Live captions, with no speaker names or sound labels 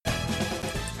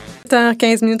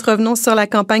7h15, revenons sur la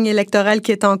campagne électorale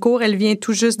qui est en cours. Elle vient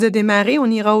tout juste de démarrer. On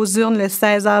ira aux urnes le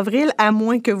 16 avril, à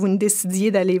moins que vous ne décidiez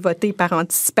d'aller voter par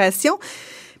anticipation.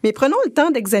 Mais prenons le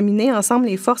temps d'examiner ensemble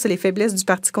les forces et les faiblesses du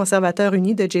Parti conservateur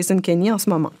uni de Jason Kenney en ce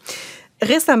moment.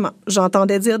 Récemment,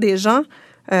 j'entendais dire des gens...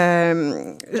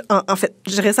 récemment,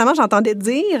 j'entendais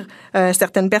dire,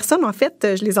 certaines personnes, en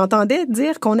fait, je les entendais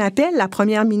dire qu'on appelle la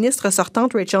première ministre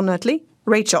sortante, Rachel Notley,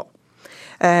 Rachel.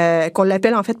 Qu'on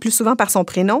l'appelle en fait plus souvent par son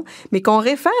prénom, mais qu'on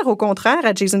réfère au contraire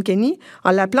à Jason Kenney en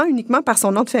l'appelant uniquement par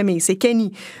son nom de famille. C'est Kenney.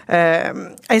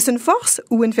 Est-ce une force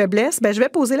ou une faiblesse? Je vais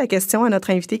poser la question à notre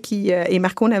invité qui est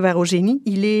Marco Navarro-Génie.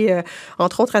 Il est,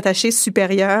 entre autres, attaché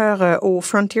supérieur au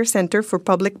Frontier Center for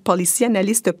Public Policy,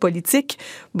 analyste politique.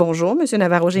 Bonjour, Monsieur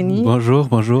Navarro-Génie. Bonjour.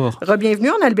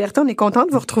 Re-bienvenue en Alberta. On est content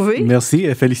de vous retrouver. Merci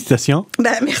et félicitations.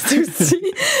 Merci aussi.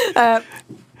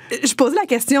 Je pose la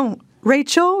question.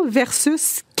 Rachel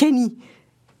versus Kenney.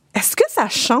 Est-ce que ça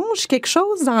change quelque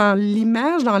chose dans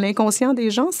l'image, dans l'inconscient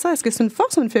des gens, ça? Est-ce que c'est une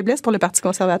force ou une faiblesse pour le Parti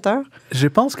conservateur? Je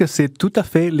pense que c'est tout à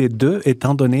fait les deux,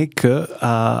 étant donné que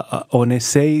on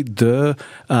essaye de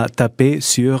taper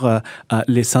sur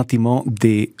les sentiments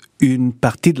d'une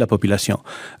partie de la population.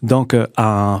 Donc,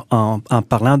 en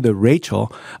parlant de Rachel,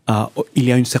 il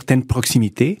y a une certaine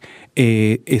proximité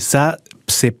et ça,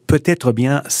 c'est peut-être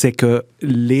bien, c'est que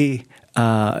les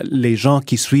gens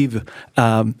qui suivent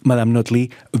Madame Notley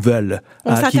veulent.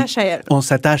 On s'attache à elle. On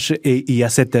s'attache et il y a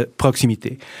cette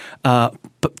proximité.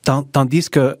 Tandis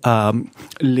que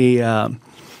les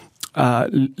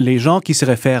gens qui se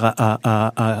réfèrent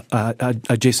à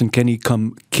Jason Kenney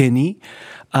comme Kenney,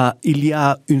 il y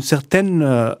a une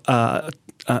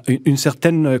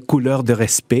certaine couleur de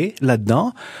respect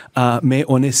là-dedans, mais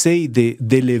on essaye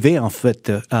d'élever en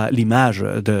fait l'image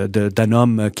d'un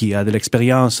homme qui a de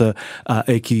l'expérience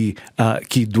et qui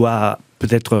doit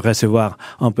peut-être recevoir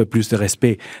un peu plus de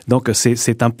respect. Donc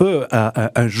c'est un peu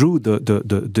un jeu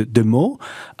de mots,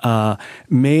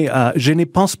 mais je ne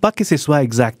pense pas que ce soit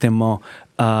exactement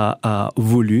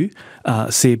voulu.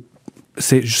 C'est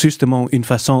justement une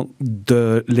façon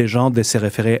de les gens de se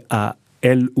référer à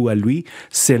elle ou à lui,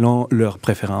 selon leurs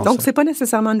préférences. Donc, c'est pas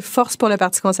nécessairement une force pour le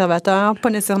Parti conservateur,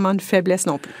 pas nécessairement une faiblesse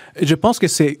non plus. Je pense que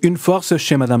c'est une force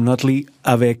chez Mme Notley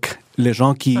avec les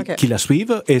gens qui la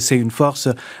suivent, et c'est une force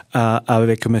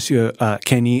avec M.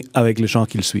 Kenney avec les gens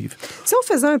qui le suivent. Si on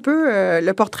faisait un peu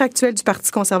le portrait actuel du Parti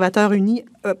conservateur uni,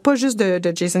 pas juste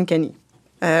de Jason Kenney.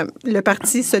 Le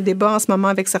parti se débat en ce moment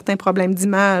avec certains problèmes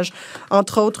d'image,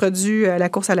 entre autres dû à la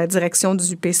course à la direction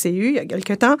du PCU il y a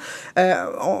quelque temps.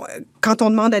 Quand on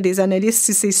demande à des analystes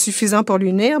si c'est suffisant pour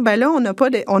l'unir,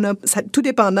 là, tout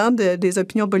dépendant des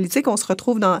opinions politiques, on se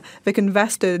retrouve avec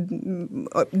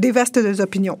des vastes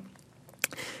opinions.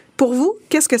 Pour vous,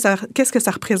 qu'est-ce que ça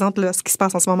représente là, ce qui se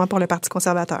passe en ce moment pour le Parti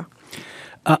conservateur?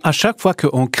 À chaque fois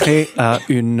qu'on crée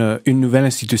une nouvelle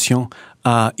institution,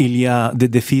 il y a des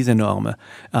défis énormes.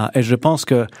 Et je pense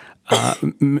que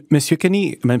Monsieur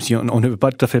Kenney, même si on ne veut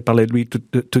pas tout à fait parler de lui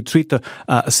tout de suite,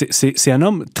 c'est un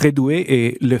homme très doué,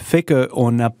 et le fait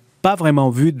qu'on n'a pas vraiment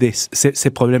vu ces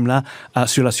problèmes-là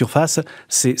sur la surface,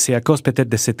 c'est à cause peut-être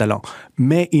de ses talents.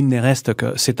 Mais il ne reste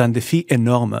que c'est un défi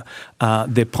énorme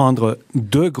de prendre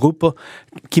deux groupes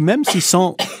qui, même s'ils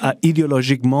sont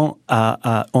idéologiquement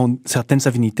ont certaines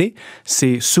affinités,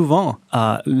 c'est souvent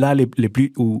là les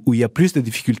plus où il y a plus de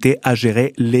difficultés à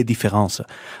gérer les différences.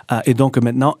 Et donc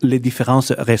maintenant, les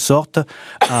différences ressortent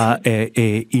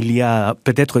et il y a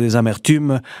peut-être des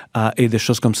amertumes et des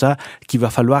choses comme ça qu'il va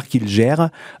falloir qu'ils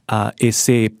gèrent. Et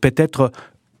c'est peut-être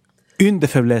une des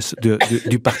faiblesses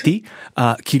du parti,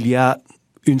 qu'il y a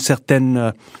une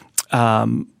certaine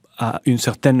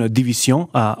division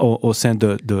au sein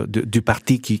du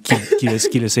parti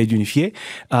qu'il essaie d'unifier,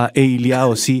 et il y a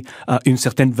aussi une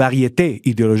certaine variété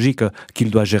idéologique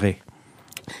qu'il doit gérer.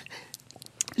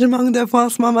 Je manque de foi en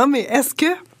ce moment, mais est-ce que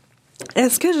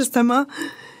justement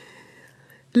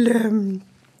le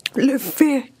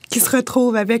fait qu'il se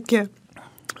retrouve avec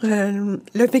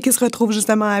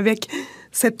justement avec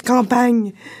cette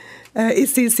campagne et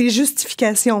ses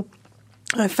justifications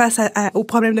face aux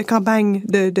problèmes de campagne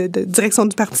de direction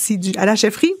du parti à la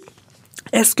chefferie,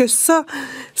 est-ce que ça,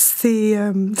 c'est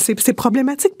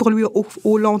problématique pour lui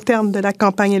au long terme de la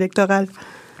campagne électorale?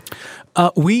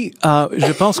 Oui,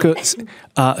 je pense que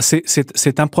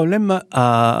c'est un problème,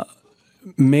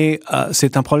 mais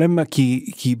c'est un problème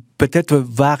qui peut-être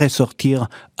va ressortir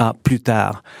plus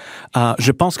tard.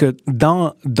 Je pense que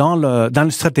dans la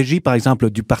stratégie, par exemple,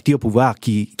 du parti au pouvoir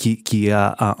qui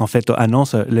en fait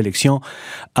annonce l'élection,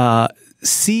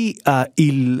 si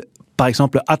il, par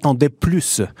exemple, attendait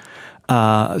plus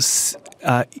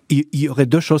il y aurait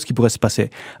deux choses qui pourraient se passer.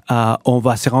 On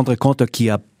va se rendre compte qu'il y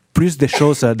a plus de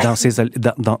choses dans ces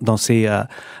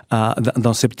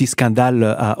petits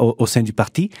scandales au sein du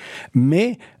parti,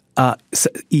 mais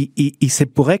il se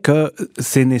pourrait que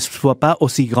ce ne soit pas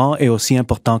aussi grand et aussi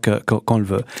important qu'on le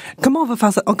veut. Comment on va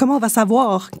faire ça? Comment on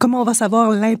va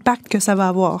savoir l'impact que ça va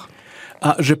avoir?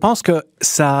 Je pense que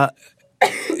ça,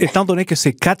 étant donné que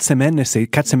c'est 4 semaines, c'est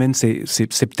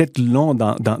peut-être long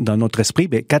dans notre esprit,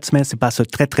 mais 4 semaines se passent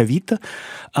très très vite,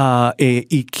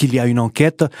 et qu'il y a une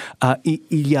enquête,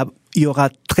 il y aura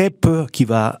très peu qui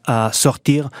va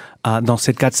sortir dans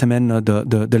ces 4 semaines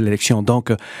de l'élection.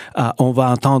 Donc, on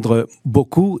va entendre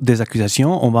beaucoup des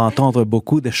accusations, on va entendre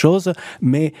beaucoup de choses,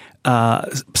 mais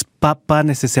pas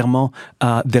nécessairement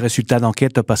des résultats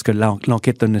d'enquête parce que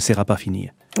l'enquête ne sera pas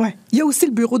finie. Ouais. Il y a aussi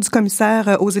le bureau du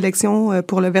commissaire aux élections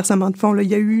pour le versement de fonds. Là, il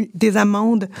y a eu des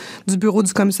amendes du bureau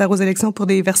du commissaire aux élections pour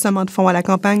des versements de fonds à la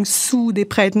campagne sous des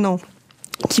prête-noms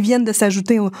qui viennent de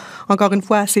s'ajouter, encore une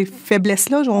fois, à ces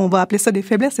faiblesses-là. On va appeler ça des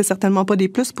faiblesses, c'est certainement pas des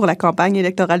plus pour la campagne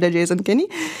électorale de Jason Kenney.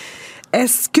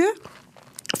 Est-ce que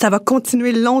ça va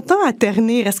continuer longtemps à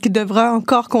ternir? Est-ce qu'il devra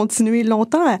encore continuer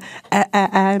longtemps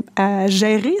à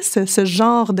gérer ce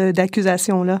genre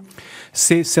d'accusations-là?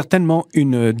 C'est certainement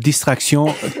une distraction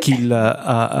qu'il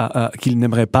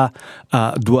n'aimerait pas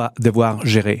devoir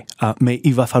gérer, mais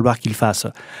il va falloir qu'il fasse.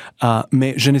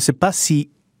 Mais je ne sais pas si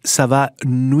ça va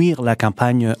nuire la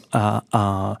campagne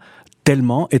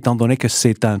tellement, étant donné que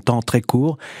c'est un temps très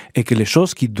court et que les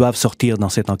choses qui doivent sortir dans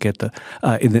cette enquête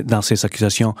et dans ces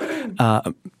accusations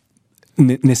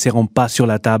ne seront pas sur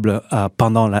la table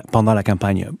pendant la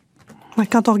campagne.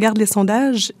 Quand on regarde les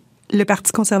sondages, le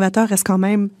Parti conservateur reste quand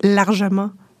même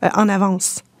largement en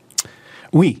avance.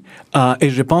 Oui, et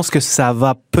je pense que ça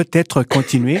va peut-être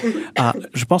continuer.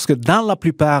 Je pense que dans la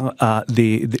plupart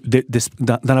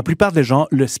dans la plupart des gens,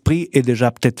 l'esprit est déjà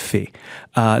peut-être fait.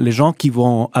 Les gens qui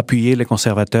vont appuyer les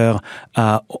conservateurs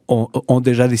ont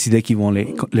déjà décidé qu'ils vont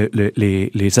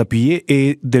les appuyer.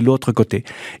 Et de l'autre côté,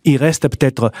 il reste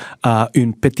peut-être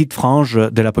une petite frange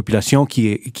de la population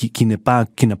qui n'a pas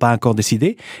encore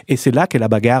décidé. Et c'est là que la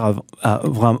bagarre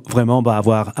vraiment va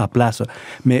avoir place.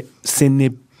 Mais ce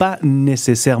n'est pas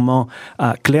nécessairement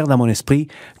clair dans mon esprit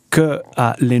que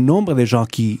le nombre de gens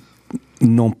qui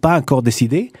n'ont pas encore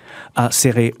décidé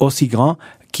serait aussi grand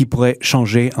qui pourrait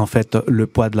changer en fait le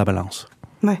poids de la balance.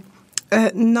 Ouais.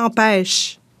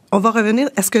 N'empêche, on va revenir.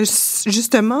 Est-ce que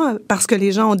justement parce que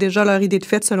les gens ont déjà leur idée de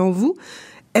fait selon vous,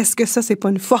 est-ce que ça c'est pas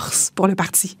une force pour le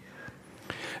parti?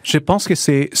 Je pense que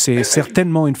c'est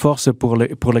certainement une force pour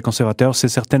les conservateurs, c'est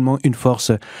certainement une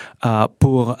force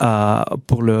pour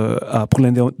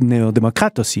les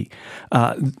néo-démocrates aussi.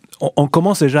 On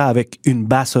commence déjà avec une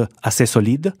base assez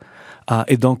solide.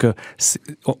 Et donc,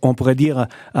 on pourrait dire,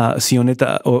 si on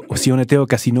était au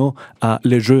casino,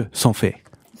 les jeux sont faits.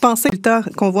 Pensez que le résultat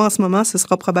qu'on voit en ce moment, ce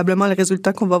sera probablement le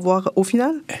résultat qu'on va voir au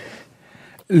final?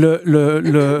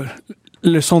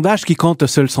 Le sondage qui compte,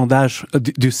 c'est le sondage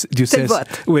du 16. C'est le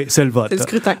vote. Oui, c'est le vote. C'est le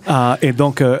scrutin. Et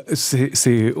donc,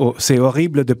 c'est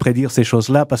horrible de prédire ces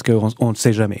choses-là parce qu'on ne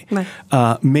sait jamais. Ouais.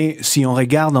 Mais si on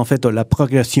regarde, en fait, la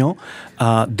progression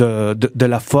de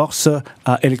la force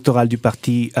électorale du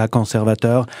Parti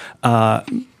conservateur,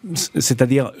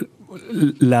 c'est-à-dire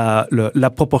la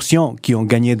proportion qui ont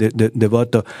gagné de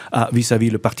votes vis-à-vis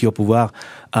le parti au pouvoir,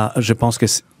 je pense que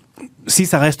si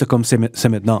ça reste comme c'est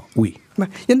maintenant, oui.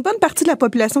 Il y a une bonne partie de la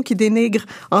population qui dénigre,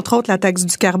 entre autres, la taxe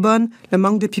du carbone, le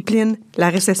manque de pipeline, la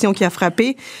récession qui a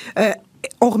frappé.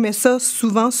 On remet ça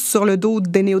souvent sur le dos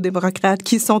des néo-démocrates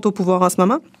qui sont au pouvoir en ce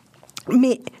moment.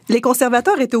 Mais les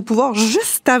conservateurs étaient au pouvoir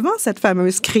juste avant cette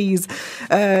fameuse crise,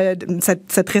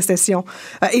 cette récession.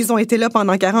 Ils ont été là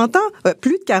pendant 40 ans,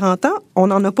 plus de 40 ans. On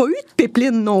n'en a pas eu de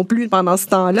pipeline non plus pendant ce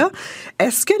temps-là.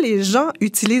 Est-ce que les gens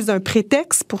utilisent un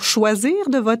prétexte pour choisir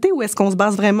de voter ou est-ce qu'on se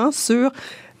base vraiment sur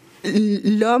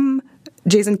l'homme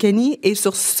Jason Kenney et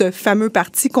sur ce fameux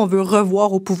parti qu'on veut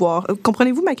revoir au pouvoir?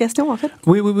 Comprenez-vous ma question, en fait?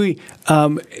 Oui.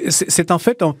 C'est en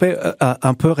fait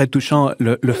un peu retouchant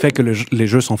le fait que les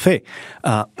jeux sont faits.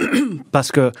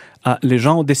 Parce que les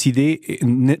gens ont décidé,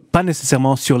 pas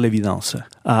nécessairement sur l'évidence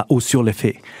ou sur les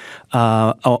faits.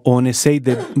 On essaye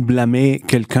de blâmer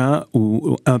quelqu'un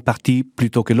ou un parti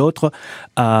plutôt que l'autre.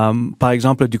 Par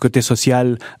exemple, du côté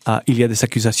social, il y a des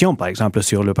accusations, par exemple,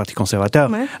 sur le Parti conservateur,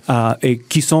 et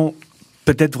qui sont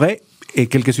peut-être vraies et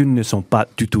quelques-unes ne sont pas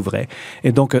du tout vraies.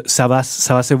 Et donc, ça va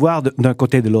se voir d'un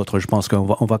côté et de l'autre. Je pense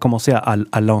qu'on va commencer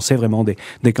à lancer vraiment des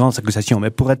grandes accusations.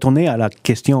 Mais pour retourner à la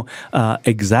question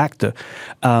exacte,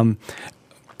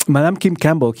 Madame Kim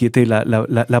Campbell, qui était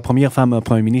la première femme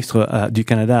Premier ministre du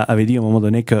Canada, avait dit à un moment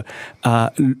donné que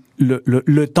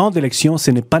le temps d'élection,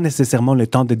 ce n'est pas nécessairement le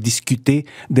temps de discuter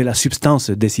de la substance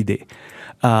des idées.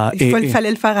 Il fallait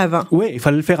le faire avant. Oui, il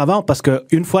fallait le faire avant parce que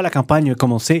une fois la campagne a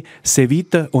commencé, c'est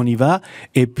vite, on y va.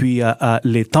 Et puis,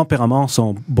 les tempéraments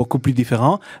sont beaucoup plus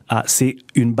différents. C'est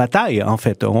une bataille, en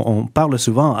fait. On parle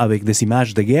souvent avec des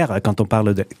images de guerre quand on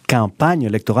parle de campagne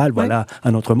électorale. Voilà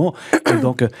un autre mot. Et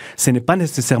donc, ce n'est pas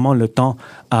nécessairement le temps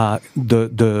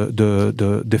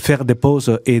de faire des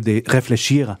pauses et de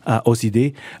réfléchir aux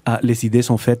idées. Les idées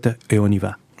sont faites et on y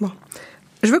va. Bon.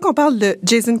 Je veux qu'on parle de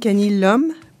Jason Kenney, l'homme,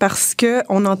 parce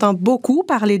qu'on entend beaucoup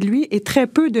parler de lui et très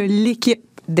peu de l'équipe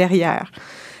derrière.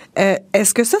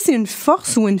 Est-ce que ça, c'est une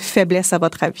force ou une faiblesse, à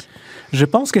votre avis? Je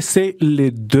pense que c'est les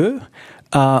deux,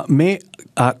 mais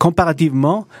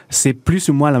comparativement, c'est plus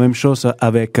ou moins la même chose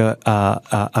avec les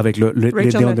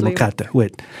néo-démocrates. Oui.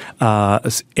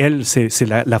 Elle, c'est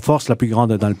la force la plus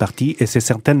grande dans le parti et c'est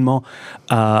certainement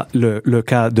le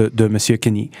cas de M.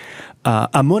 Kenney.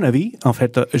 À mon avis, en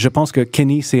fait, je pense que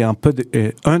Kenney, c'est un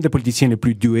des politiciens les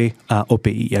plus doués au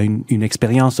pays. Il y a une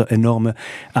expérience énorme.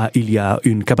 Il y a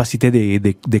une capacité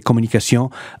de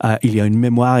communication. Il y a une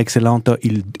mémoire excellente.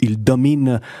 Il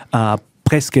domine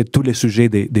presque tous les sujets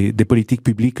des politiques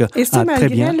publiques et c'est très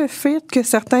bien. Malgré le fait que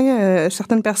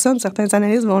certaines personnes, certains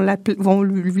analystes vont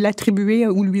lui l'attribuer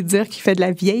ou lui dire qu'il fait de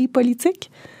la vieille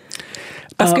politique?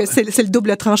 Parce que c'est le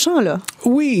double tranchant, là.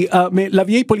 Oui, mais la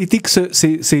vieille politique,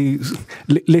 c'est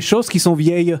les choses qui sont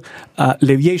vieilles,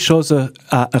 les vieilles choses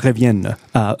reviennent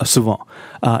souvent.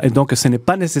 Et donc, ce n'est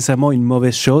pas nécessairement une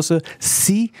mauvaise chose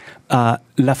si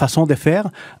la façon de faire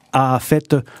a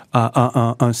fait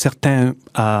une certaine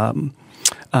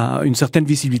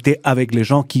visibilité avec les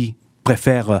gens qui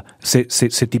préfèrent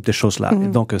ce type de choses-là. Et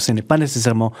donc, ce n'est pas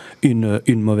nécessairement une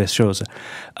mauvaise chose.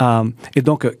 Et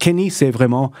donc, Kenney, c'est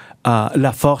vraiment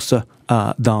la force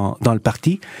dans le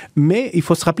parti. Mais il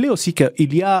faut se rappeler aussi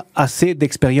qu'il y a assez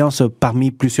d'expérience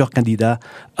parmi plusieurs candidats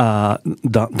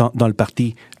dans le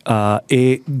parti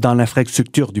et dans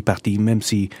l'infrastructure du parti, même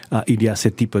si il y a ce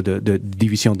type de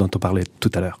division dont on parlait tout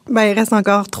à l'heure. Ben, il reste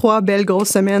encore 3 belles grosses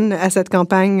semaines à cette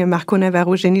campagne. Marco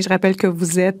Navarro-Geni, je rappelle que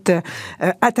vous êtes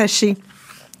attaché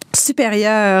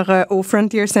supérieur au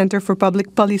Frontier Center for Public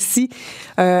Policy,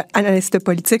 analyste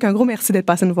politique. Un gros merci d'être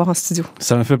passé nous voir en studio.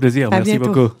 Ça me fait plaisir. Merci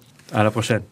beaucoup. À la prochaine.